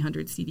have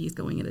 300 CDs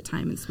going at a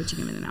time and switching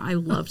them in and out. I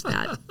loved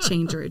that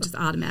changer. It just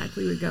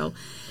automatically would go.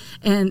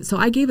 And so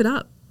I gave it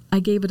up. I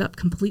gave it up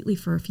completely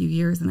for a few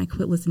years, and I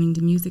quit listening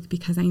to music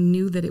because I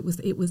knew that it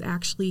was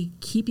actually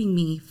keeping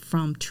me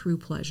from true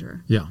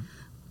pleasure. Yeah.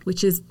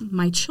 Which is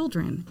my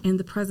children and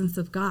the presence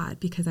of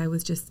God, because I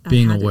was just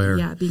being aware.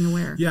 Being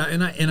aware. Yeah,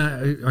 and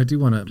I do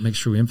want to make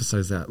sure we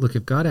emphasize that. Look,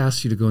 if God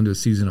asks you to go into a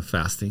season of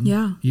fasting,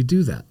 you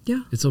do that.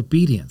 Yeah. It's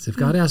obedience. If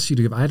God asks you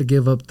to I had to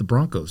give up the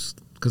Broncos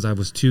because I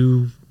was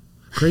too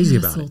crazy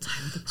about it.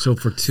 So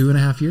for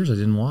 2.5 years, I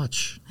didn't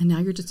watch. And now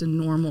you're just a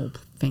normal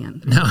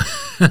fan. Now,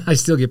 I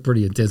still get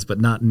pretty intense, but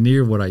not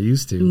near what I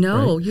used to.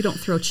 No, right? You don't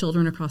throw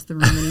children across the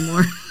room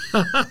anymore.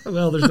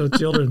 Well, there's no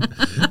children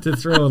to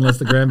throw unless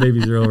the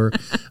grandbabies are over.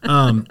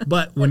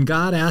 But when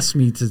God asks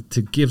me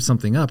to give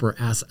something up, or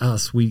asks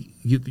us,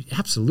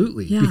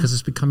 absolutely, because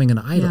it's becoming an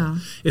idol. Yeah.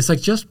 It's like,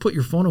 just put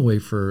your phone away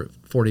for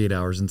 48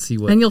 hours and see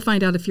what. And you'll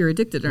find out if you're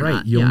addicted or not.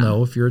 Right, you'll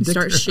know if you're addicted.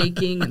 You start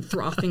shaking and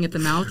frothing at the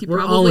mouth.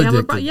 We're all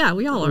addicted. Yeah,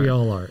 we all are. We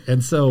all are.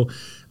 And so,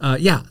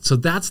 so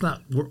that's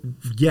not,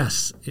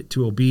 yes,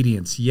 to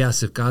obedience.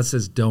 Yes, if God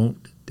says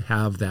don't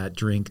have that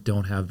drink,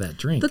 don't have that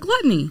drink. The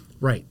gluttony.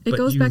 Right. It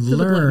goes back to the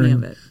gluttony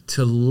of it.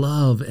 To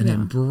love and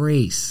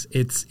embrace.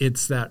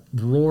 It's that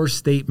roar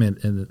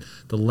statement, and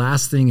the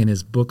last thing in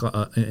his book,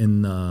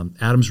 in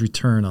Adam's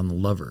Return, on the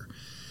lover.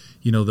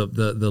 You know,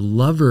 the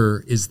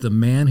lover is the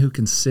man who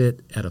can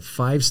sit at a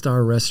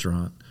 5-star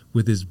restaurant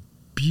with his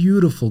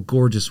beautiful,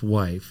 gorgeous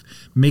wife,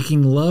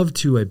 making love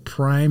to a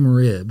prime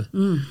rib,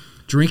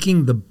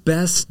 drinking the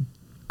best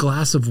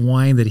glass of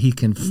wine that he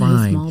can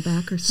find,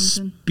 Malbec or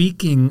something.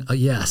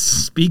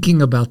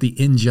 Speaking about the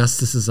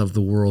injustices of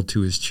the world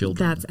to his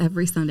children. That's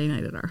every Sunday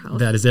night at our house.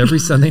 That is every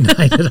Sunday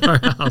night at our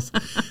house.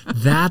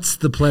 That's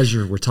the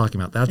pleasure we're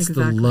talking about. That's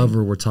the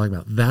lover we're talking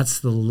about.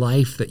 That's the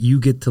life that you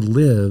get to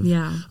live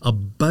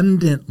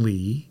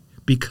abundantly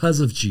because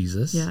of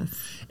Jesus. Yes.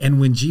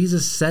 And when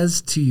Jesus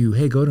says to you,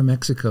 hey, go to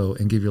Mexico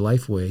and give your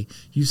life away,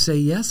 you say,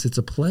 yes, it's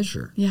a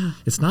pleasure. Yeah.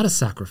 It's not a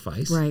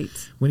sacrifice. Right.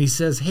 When he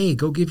says, hey,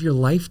 go give your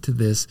life to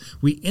this,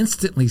 we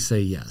instantly say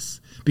yes,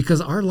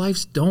 because our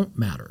lives don't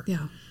matter.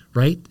 Yeah.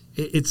 Right?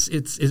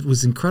 It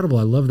was incredible.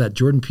 I love that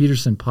Jordan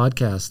Peterson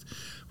podcast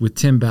with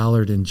Tim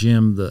Ballard and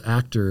Jim, the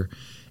actor,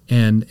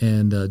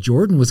 and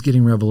Jordan was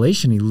getting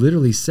revelation. He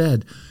literally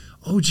said,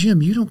 oh,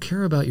 Jim, you don't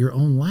care about your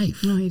own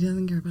life. No, he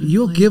doesn't care about his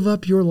You'll life. give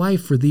up your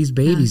life for these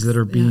babies that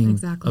are being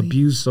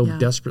abused so Yeah.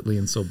 desperately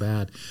and so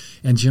bad.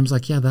 And Jim's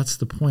like, yeah, that's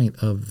the point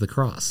of the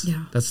cross.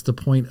 Yeah. That's the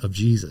point of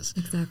Jesus.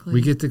 Exactly. We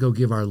get to go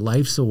give our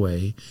lives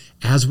away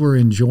as we're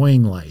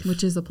enjoying life.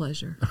 Which is a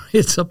pleasure.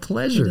 It's a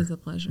pleasure. It is a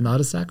pleasure. Not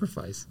a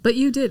sacrifice. But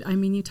you did. I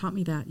mean, you taught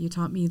me that. You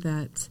taught me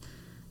that,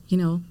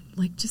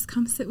 like, just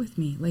come sit with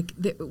me. Like,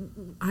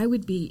 I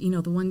would be,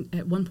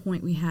 at one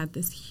point we had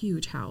this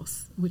huge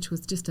house, which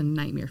was just a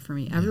nightmare for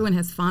me. Everyone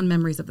has fond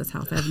memories of this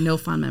house. I have no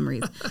fond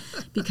memories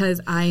because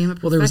I am a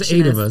perfectionist. Well, there was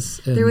 8 of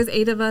us. There was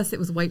 8 of us. It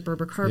was white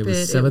Berber carpet. It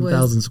was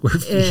 7,000 square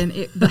feet. And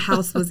the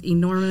house was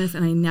enormous,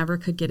 and I never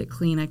could get it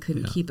clean. I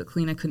couldn't keep it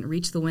clean. I couldn't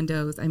reach the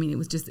windows. I mean,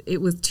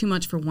 it was too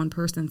much for one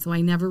person, so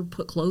I never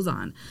put clothes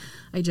on.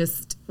 I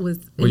just was...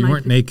 Well, you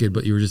weren't naked,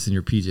 but you were just in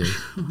your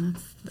PJs. Well,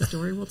 that's the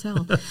story we'll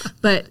tell.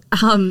 But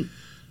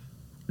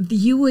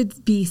you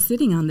would be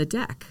sitting on the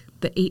deck,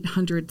 the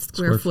 800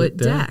 square foot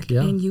deck,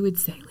 and you would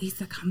say,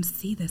 Lisa, come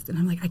see this. And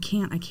I'm like, I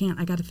can't.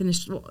 I got to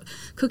finish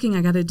cooking.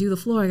 I got to do the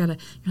floor. You're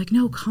like,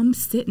 no, come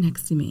sit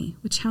next to me,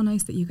 which how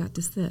nice that you got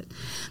to sit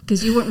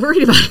because you weren't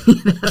worried about any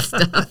of that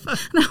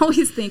stuff. And I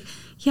always think,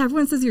 yeah,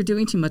 everyone says you're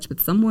doing too much, but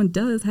someone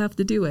does have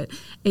to do it.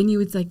 And you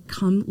would say,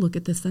 come look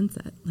at the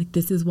sunset. Like,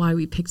 this is why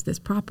we picked this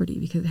property,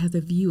 because it has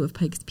a view of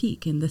Pikes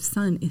Peak, and the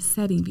sun is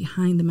setting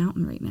behind the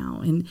mountain right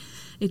now. And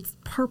it's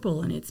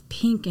purple and it's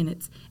pink,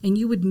 and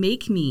you would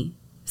make me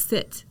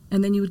sit,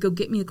 and then you would go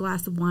get me a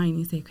glass of wine, and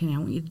you say, okay, I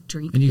want you to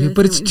drink and this.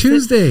 But it's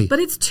Tuesday. But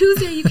it's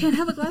Tuesday. You can't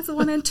have a glass of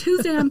wine on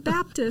Tuesday. I'm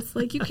Baptist.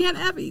 Like, you can't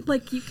have it.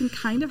 Like, you can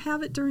kind of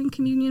have it during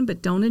communion,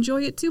 but don't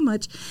enjoy it too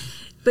much.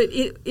 But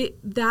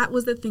that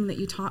was the thing that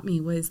you taught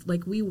me was,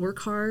 like, we work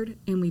hard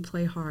and we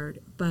play hard,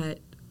 but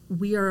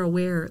we are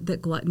aware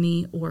that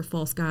gluttony or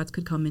false gods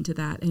could come into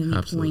that at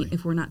any point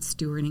if we're not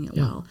stewarding it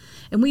well.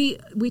 And we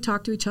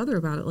talk to each other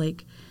about it,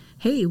 like,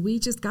 hey, we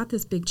just got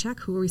this big check.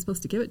 Who are we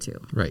supposed to give it to?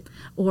 Right.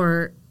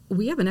 Or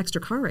we have an extra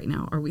car right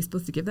now. Are we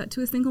supposed to give that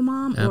to a single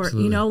mom?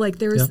 Absolutely. Or, like,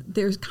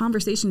 there's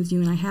conversations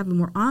you and I have, and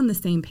we're on the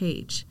same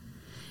page.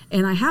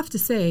 And I have to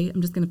say,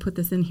 I'm just going to put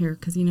this in here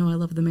because, I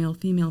love the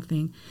male-female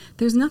thing.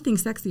 There's nothing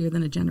sexier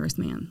than a generous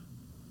man.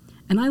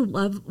 And I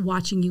love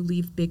watching you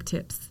leave big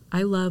tips.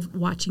 I love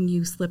watching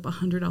you slip a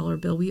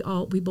 $100 bill.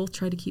 We both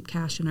try to keep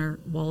cash in our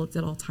wallets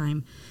at all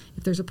time.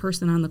 If there's a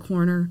person on the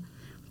corner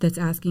that's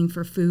asking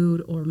for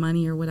food or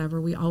money or whatever,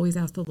 we always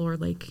ask the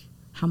Lord, like,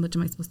 how much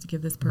am I supposed to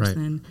give this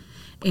person?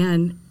 Right.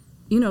 And,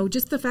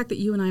 just the fact that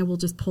you and I will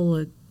just pull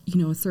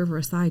a server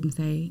aside and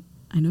say,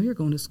 I know you're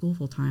going to school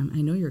full time.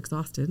 I know you're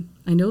exhausted.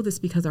 I know this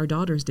because our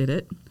daughters did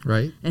it.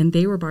 Right. And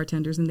they were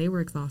bartenders and they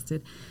were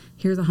exhausted.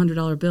 Here's a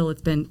 $100 bill.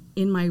 It's been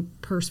in my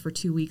purse for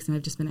 2 weeks, and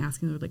I've just been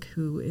asking them, like,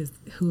 who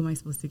am I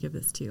supposed to give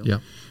this to? Yeah.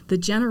 The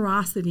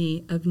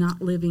generosity of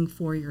not living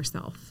for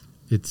yourself.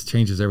 It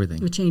changes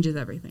everything. It changes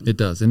everything. It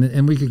does.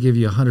 And we could give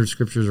you 100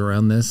 scriptures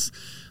around this,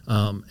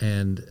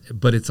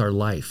 but it's our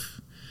life,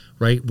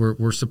 right?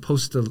 We're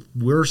supposed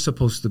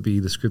to be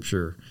the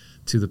scripture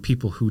to the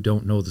people who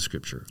don't know the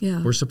scripture.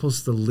 Yeah. We're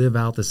supposed to live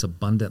out this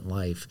abundant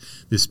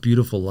life, this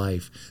beautiful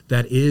life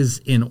that is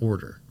in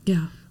order.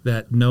 Yeah.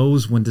 That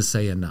knows when to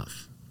say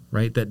enough,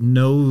 right? That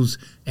knows,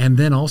 and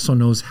then also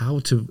knows how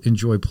to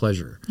enjoy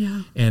pleasure.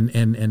 Yeah. And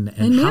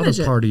how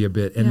to party a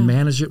bit and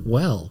manage it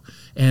well.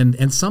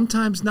 And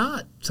sometimes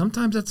not.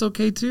 Sometimes that's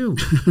okay too,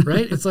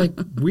 right? It's like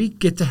we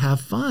get to have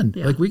fun.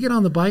 Yeah. Like we get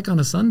on the bike on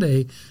a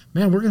Sunday,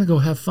 man, we're going to go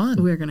have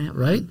fun. We're going to have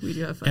right? fun. We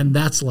do have fun. And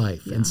that's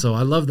life. Yeah. And so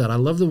I love that. I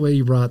love the way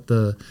you brought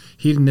the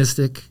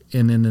hedonistic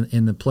and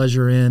the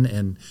pleasure in,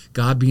 and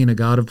God being a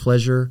God of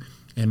pleasure,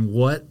 and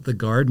what the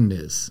garden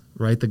is,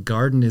 right? The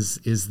garden is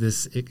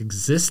this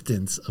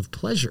existence of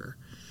pleasure.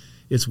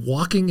 It's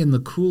walking in the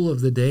cool of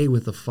the day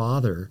with the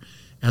Father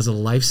as a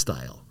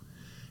lifestyle.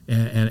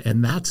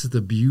 And that's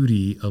the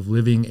beauty of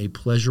living a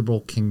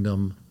pleasurable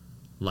kingdom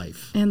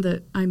life. And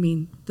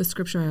the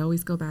scripture I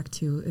always go back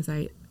to is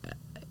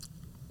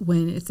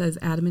when it says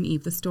Adam and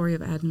Eve, the story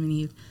of Adam and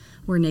Eve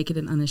were naked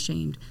and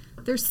unashamed.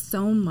 There's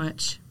so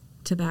much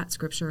to that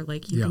scripture.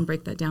 Like, you can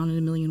break that down in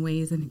a million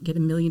ways and get a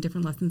million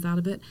different lessons out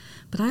of it.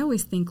 But I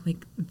always think,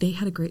 like, they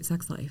had a great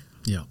sex life.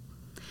 Yeah.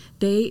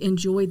 They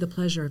enjoyed the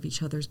pleasure of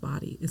each other's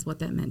body is what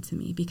that meant to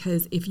me.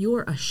 Because if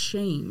you're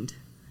ashamed,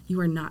 you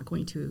are not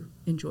going to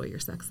enjoy your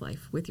sex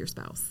life with your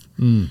spouse.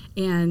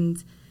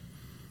 And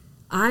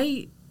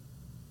I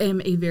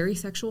am a very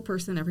sexual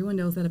person. Everyone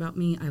knows that about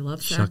me. I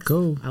love sex.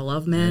 Chaco. I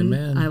love men.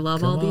 Amen. I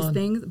love all these on.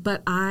 things.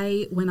 But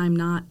when I'm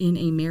not in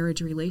a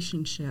marriage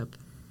relationship,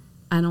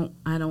 I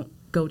don't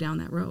go down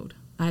that road.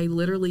 I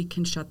literally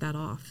can shut that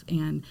off.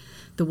 And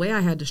the way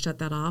I had to shut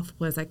that off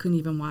was I couldn't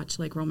even watch,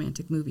 like,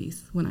 romantic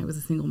movies when I was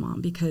a single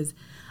mom, because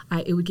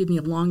it would give me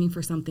a longing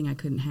for something I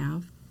couldn't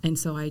have. And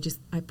so and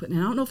I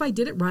don't know if I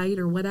did it right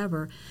or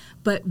whatever,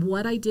 but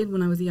what I did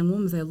when I was a young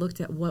woman was I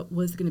looked at what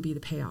was going to be the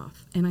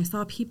payoff. And I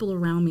saw people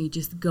around me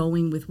just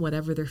going with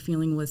whatever their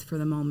feeling was for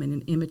the moment,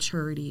 and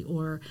immaturity,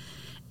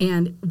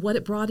 and what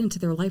it brought into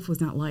their life was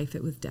not life,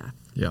 it was death.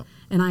 Yeah.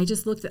 And I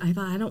just I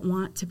thought, I don't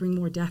want to bring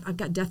more death. I've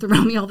got death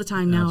around me all the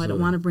time now. Absolutely. I don't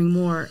want to bring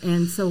more.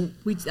 And so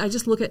I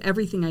just look at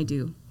everything I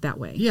do that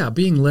way. Yeah,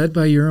 being led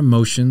by your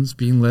emotions,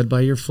 being led by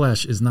your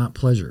flesh is not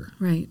pleasure.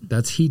 Right.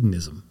 That's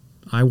hedonism.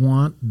 I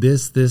want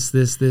this,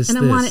 and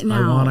I want it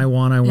now. I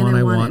want.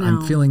 It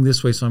I'm feeling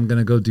this way, so I'm going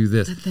to go do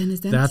this. But then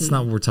it's empty. That's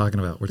not what we're talking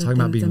about. We're talking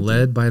about being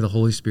led by the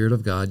Holy Spirit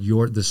of God,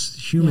 the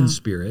human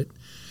spirit,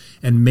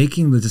 and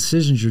making the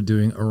decisions you're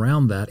doing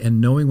around that, and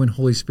knowing when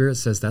Holy Spirit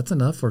says that's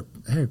enough, or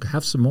hey,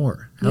 have some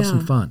more, have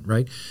some fun,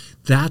 right?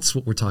 That's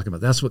what we're talking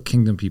about. That's what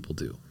kingdom people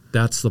do.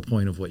 That's the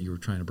point of what you were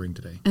trying to bring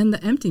today. And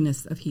the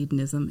emptiness of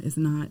hedonism is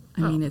not,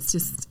 I mean, it's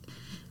just,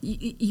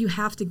 you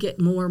have to get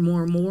more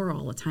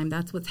all the time.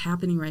 That's what's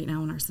happening right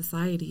now in our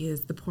society,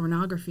 is the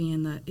pornography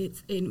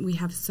and we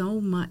have so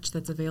much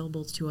that's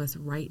available to us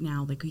right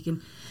now. Like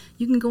you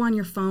can go on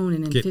your phone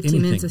and in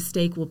 15 minutes a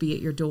steak will be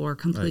at your door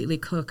completely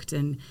cooked,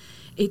 and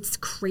it's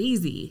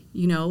crazy.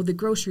 You know, the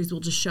groceries will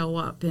just show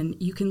up and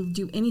you can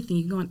do anything.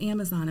 You can go on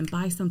Amazon and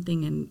buy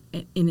something and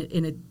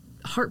in a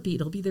heartbeat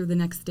it'll be there the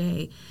next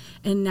day.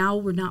 And now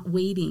we're not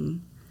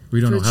waiting. We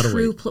don't know how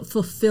true to wait.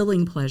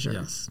 Fulfilling pleasure.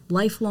 Yes.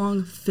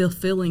 Lifelong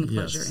fulfilling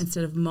pleasure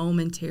instead of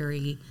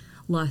momentary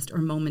lust or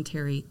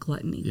momentary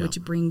gluttony, which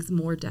brings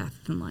more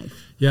death than life.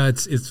 Yeah,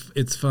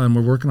 it's fun.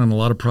 We're working on a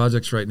lot of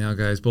projects right now,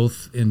 guys,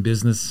 both in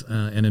business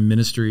and in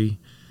ministry.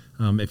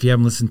 If you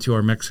haven't listened to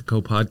our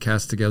Mexico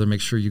podcast together, make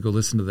sure you go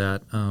listen to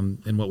that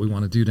and what we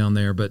want to do down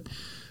there. But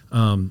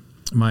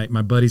my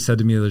buddy said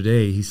to me the other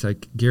day, he's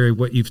like, Gary,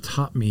 what you've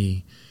taught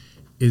me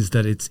is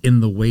that it's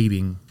in the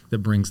waiting that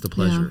brings the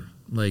pleasure. Yeah.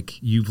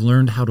 Like, you've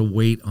learned how to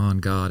wait on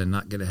God and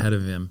not get ahead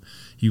of him.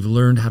 You've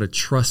learned how to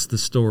trust the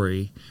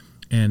story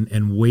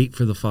and wait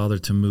for the Father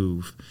to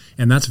move.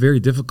 And that's very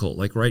difficult.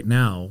 Like right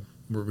now,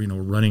 we're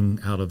running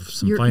out of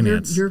some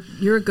finance.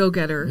 You're a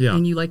go-getter,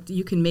 and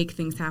you can make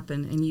things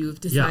happen, and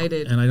you've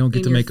decided and I don't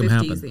get to make them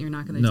happen. That you're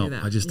not going to do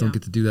that. No, I just don't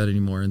get to do that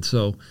anymore. And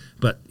so,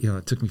 but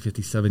it took me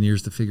 57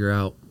 years to figure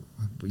out,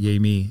 yay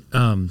me.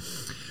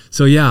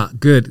 So yeah,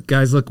 good.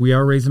 Guys, look, we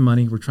are raising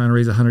money. We're trying to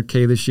raise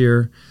 $100K this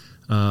year.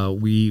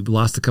 We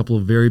lost a couple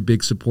of very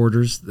big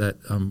supporters that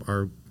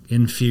are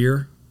in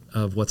fear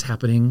of what's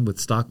happening with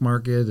stock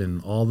market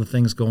and all the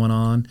things going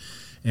on.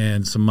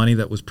 And some money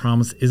that was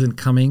promised isn't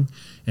coming.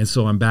 And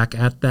so I'm back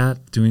at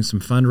that, doing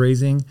some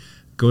fundraising.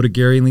 Go to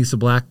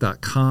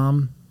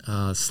GaryandLisaBlack.com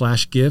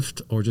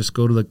 /gift, or just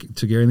go to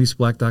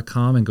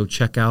GaryandLisaBlack.com and go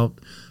check out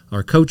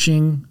our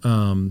coaching,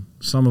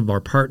 some of our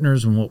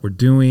partners and what we're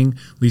doing.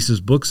 Lisa's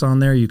book's on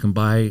there. You can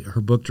buy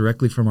her book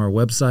directly from our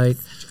website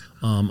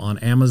on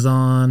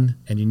Amazon,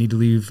 and you need to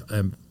leave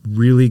a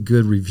really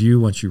good review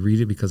once you read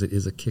it, because it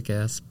is a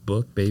kick-ass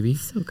book, baby.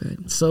 So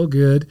good. So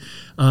good.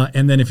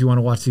 And then if you want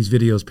to watch these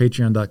videos,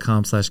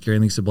 patreon.com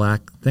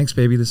 /GaryandLisaBlack. Thanks,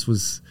 baby. This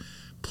was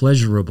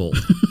pleasurable.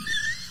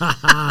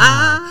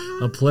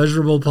 A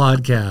pleasurable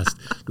podcast.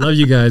 Love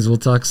you guys. We'll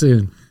talk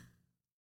soon.